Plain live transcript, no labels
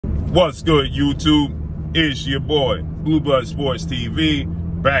What's good, YouTube? It's your boy, Blue Blood Sports TV,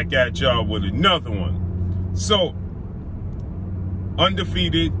 back at y'all with another one. So,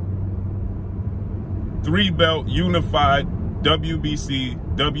 undefeated, 3-belt, unified,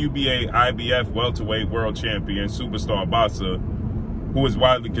 WBC, WBA, IBF welterweight world champion, superstar boxer, who is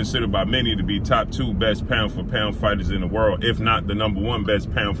widely considered by many to be top 2 best pound-for-pound fighters in the world, if not the #1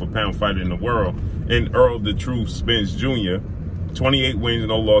 best pound-for-pound fighter in the world, and Errol "The Truth" Spence Jr., 28 wins,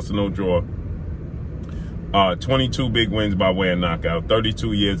 no loss, and no draw. 22 big wins by way of knockout,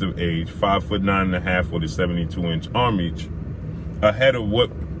 32 years of age, 5'9.5" with a 72-inch arm reach, ahead of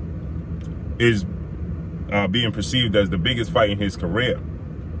what is being perceived as the biggest fight in his career,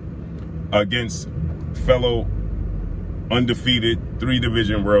 against fellow undefeated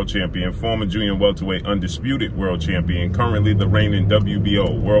 3-division world champion, former junior welterweight undisputed world champion, currently the reigning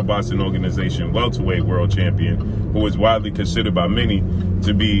WBO, World Boxing Organization welterweight world champion, who is widely considered by many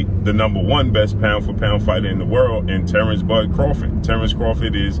to be the #1 best pound-for-pound fighter in the world, and Terence Crawford. Terence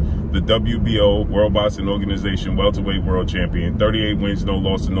Crawford is the WBO, World Boxing Organization welterweight world champion, 38 wins, no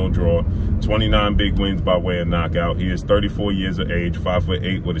loss, and no draw, 29 big wins by way of knockout. He is 34 years of age,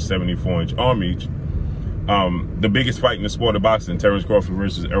 5'8" with a 74-inch arm reach. The biggest fight in the sport of boxing, Terence Crawford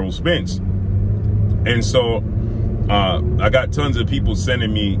versus Errol Spence. And so I got tons of people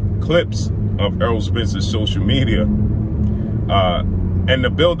sending me clips of Errol Spence's social media. And the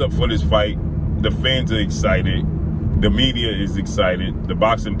build-up for this fight, the fans are excited, the media is excited, the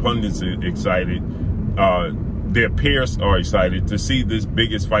boxing pundits are excited, their peers are excited to see this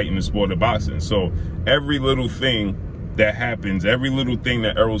biggest fight in the sport of boxing. So every little thing that happens, every little thing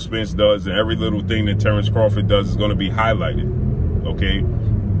that Errol Spence does, and every little thing that Terence Crawford does is going to be highlighted, okay?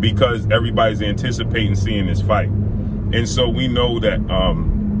 Because everybody's anticipating seeing this fight. And so we know that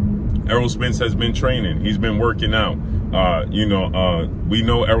Errol Spence has been training. He's been working out. We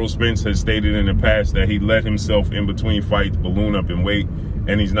know Errol Spence has stated in the past that he let himself in between fights balloon up in weight,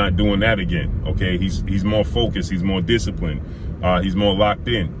 and he's not doing that again, okay? He's more focused, he's more disciplined, he's more locked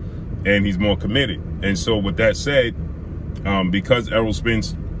in, and he's more committed. And so with that said, because Errol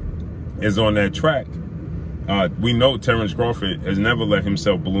Spence is on that track, we know Terence Crawford has never let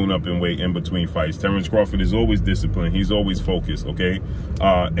himself balloon up in weight in between fights. Terence Crawford is always disciplined. He's always focused, okay?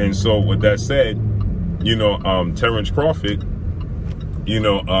 And so with that said, Terence Crawford,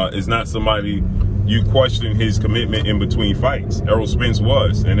 is not somebody you question his commitment in between fights. Errol Spence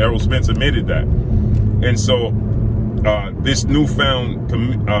was, and Errol Spence admitted that. And so this newfound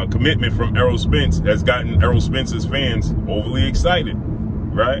commitment from Errol Spence has gotten Errol Spence's fans overly excited,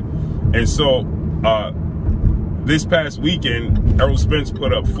 right? And so this past weekend, Errol Spence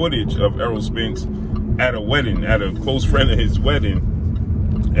put up footage of Errol Spence at a wedding, at a close friend of his wedding,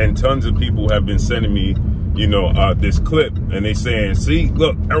 and tons of people have been sending me, this clip, and they saying, see,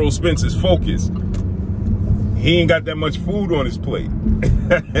 look, Errol Spence is focused. He ain't got that much food on his plate.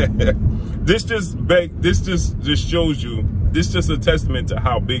 This just shows you, this just a testament to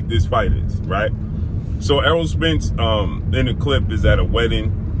how big this fight is, right? So Errol Spence in the clip is at a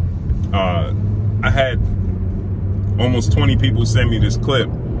wedding. I had almost 20 people send me this clip,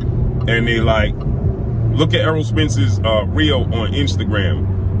 and they like, look at Errol Spence's reel on Instagram.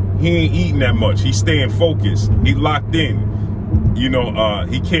 He ain't eating that much. He's staying focused. He locked in.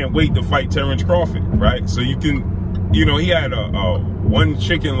 He can't wait to fight Terence Crawford, right? So you can, he had a one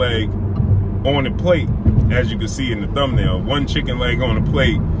chicken leg on the plate, as you can see in the thumbnail, one chicken leg on the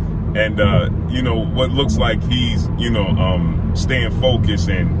plate, and what looks like he's staying focused,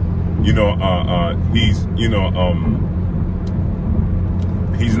 and he's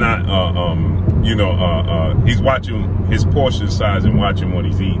not he's watching his portion size and watching what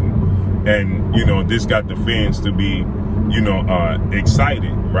he's eating. And this got the fans to be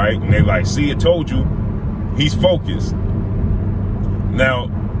excited, right? And they like, see, I told you, he's focused. Now,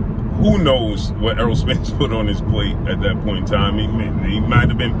 who knows what Errol Spence put on his plate at that point in time? He might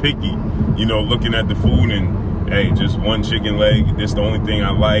have been picky, looking at the food and, hey, just one chicken leg, this the only thing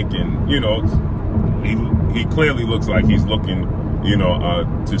I like. And, he clearly looks like he's looking,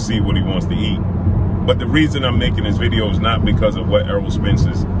 to see what he wants to eat. But the reason I'm making this video is not because of what Errol Spence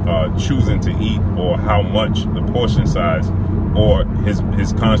is choosing to eat, or how much, the portion size, or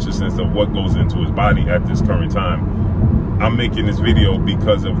his consciousness of what goes into his body at this current time. I'm making this video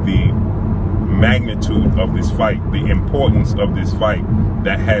because of the magnitude of this fight, the importance of this fight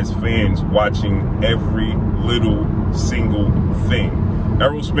that has fans watching every little single thing.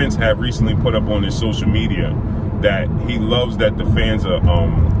 Errol Spence had recently put up on his social media that he loves that the fans are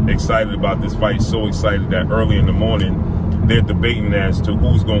excited about this fight, so excited that early in the morning they're debating as to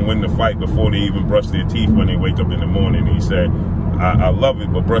who's going to win the fight before they even brush their teeth when they wake up in the morning. And he said, I love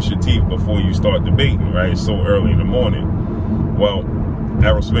it, but brush your teeth before you start debating, right? It's so early in the morning. Well,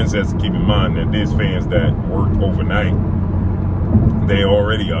 Errol Spence has to keep in mind that there's fans that work overnight. They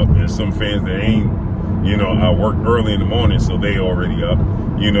already up. There's some fans that ain't, you know, work early in the morning, so they already up,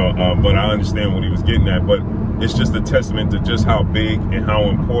 you know, but I understand what he was getting at. But it's just a testament to just how big and how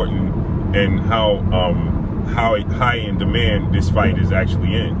important and how high in demand this fight is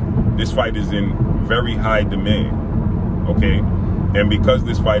actually in. This fight is in very high demand, okay? And because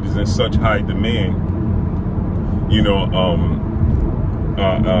this fight is in such high demand, you know,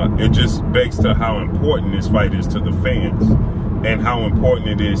 it just begs to how important this fight is to the fans and how important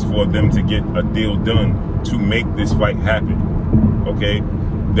it is for them to get a deal done to make this fight happen, okay?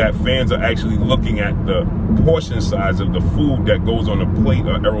 That fans are actually looking at the portion size of the food that goes on a plate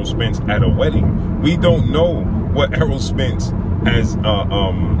of Errol Spence at a wedding. We don't know what Errol Spence has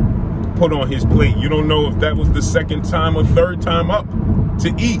put on his plate. You don't know if that was the second time or third time up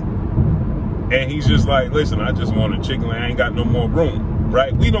to eat. And he's just like, listen, I just want a chicken, I ain't got no more room,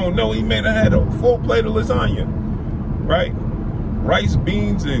 right? We don't know. He may have had a full plate of lasagna, right? Rice,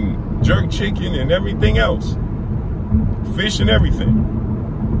 beans, and jerk chicken and everything else. Fish and everything.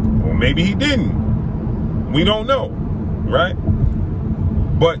 Or maybe he didn't. We don't know, right?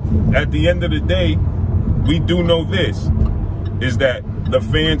 But at the end of the day, we do know this, is that the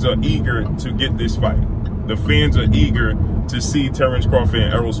fans are eager to get this fight. The fans are eager to see Terence Crawford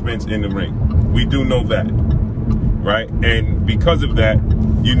and Errol Spence in the ring. We do know that, right? And because of that,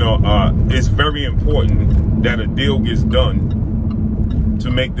 you know, it's very important that a deal gets done to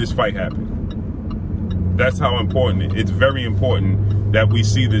make this fight happen. That's how important it's very important that we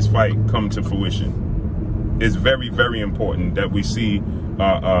see this fight come to fruition. It's very, very important that we see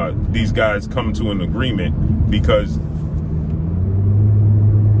these guys come to an agreement, because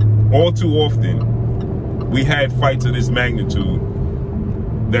all too often we had fights of this magnitude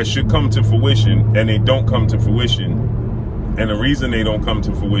that should come to fruition and they don't come to fruition. And the reason they don't come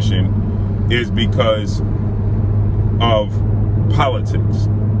to fruition is because of politics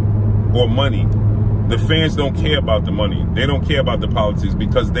or money. The fans don't care about the money. They don't care about the politics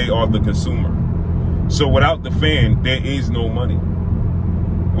because they are the consumer. So without the fan, there is no money.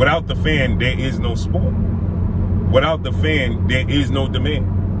 Without the fan, there is no sport. Without the fan, there is no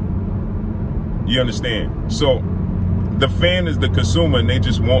demand. You understand? So the fan is the consumer and they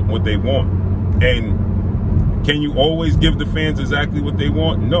just want what they want. And can you always give the fans exactly what they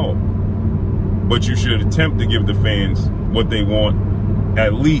want? No. But you should attempt to give the fans what they want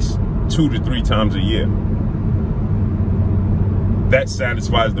at least 2 to 3 times a year. That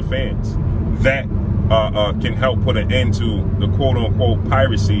satisfies the fans. That can help put an end to the quote-unquote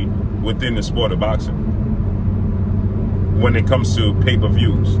piracy within the sport of boxing when it comes to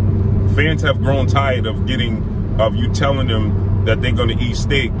pay-per-views. Fans have grown tired of you telling them that they're going to eat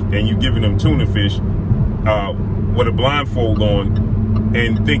steak and you giving them tuna fish with a blindfold on,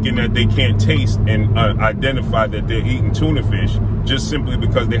 and thinking that they can't taste and identify that they're eating tuna fish just simply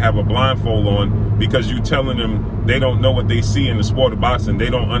because they have a blindfold on, because you're telling them they don't know what they see in the sport of boxing. They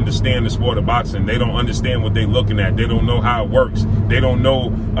don't understand the sport of boxing. They don't understand what they're looking at. They don't know how it works. They don't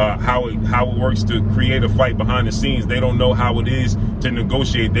know how it works to create a fight behind the scenes. They don't know how it is to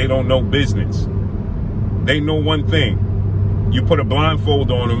negotiate. They don't know business. They know one thing. You put a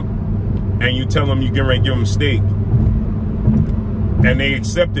blindfold on them and you tell them you can give them steak, and they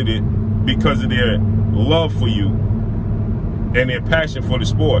accepted it because of their love for you and their passion for the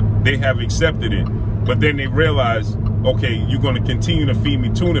sport. They have accepted it. But then they realize, okay, you're going to continue to feed me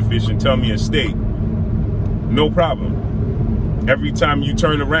tuna fish and tell me a steak. No problem. Every time you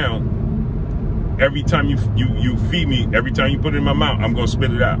turn around, every time you feed me, every time you put it in my mouth, I'm going to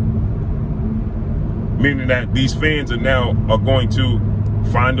spit it out. Meaning that these fans are going to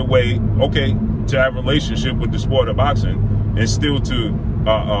find a way, okay, to have a relationship with the sport of boxing and still to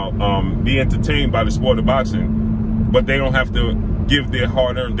be entertained by the sport of boxing, but they don't have to give their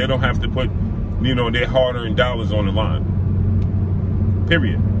hard-earned, they don't have to put, you know, their hard-earned dollars on the line.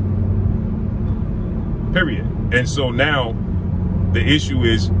 Period. And so now the issue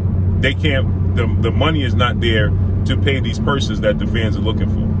is they can't, the money is not there to pay these purses that the fans are looking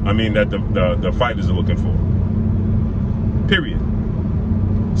for. I mean, that the fighters are looking for. Period.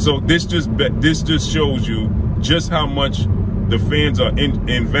 So this just shows you just how much the fans are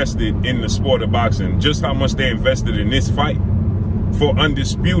invested in the sport of boxing, just how much they're invested in this fight for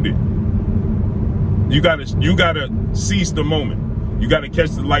undisputed. You gotta seize the moment. You gotta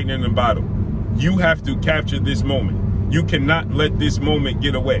catch the lightning in the bottle. You have to capture this moment. You cannot let this moment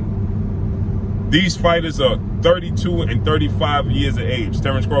get away. These fighters are 32 and 35 years of age.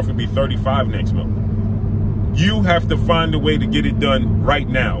 Terence Crawford will be 35 next month. You have to find a way to get it done right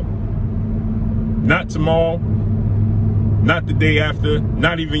now. Not tomorrow, not the day after,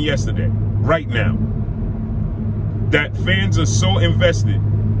 not even yesterday. Right now. That fans are so invested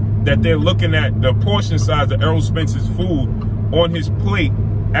that they're looking at the portion size of Errol Spence's food on his plate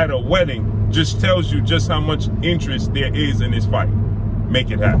at a wedding just tells you just how much interest there is in this fight.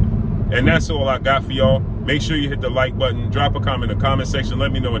 Make it happen. And that's all I got for y'all. Make sure you hit the like button. Drop a comment in the comment section.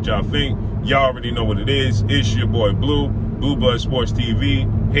 Let me know what y'all think. Y'all already know what it is. It's your boy Blue, Blue Blood Sports TV.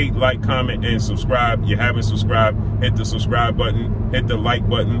 Hate, like, comment, and subscribe. You haven't subscribed, hit the subscribe button, hit the like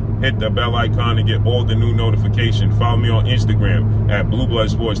button, hit the bell icon to get all the new notifications. Follow me on Instagram at Blue Blood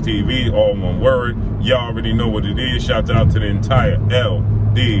Sports TV, all one word. Y'all already know what it is. Shout out to the entire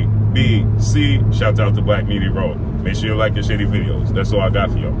LDBC. Shout out to Black Media Road. Make sure you like and share these videos. That's all I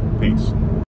got for y'all. Peace.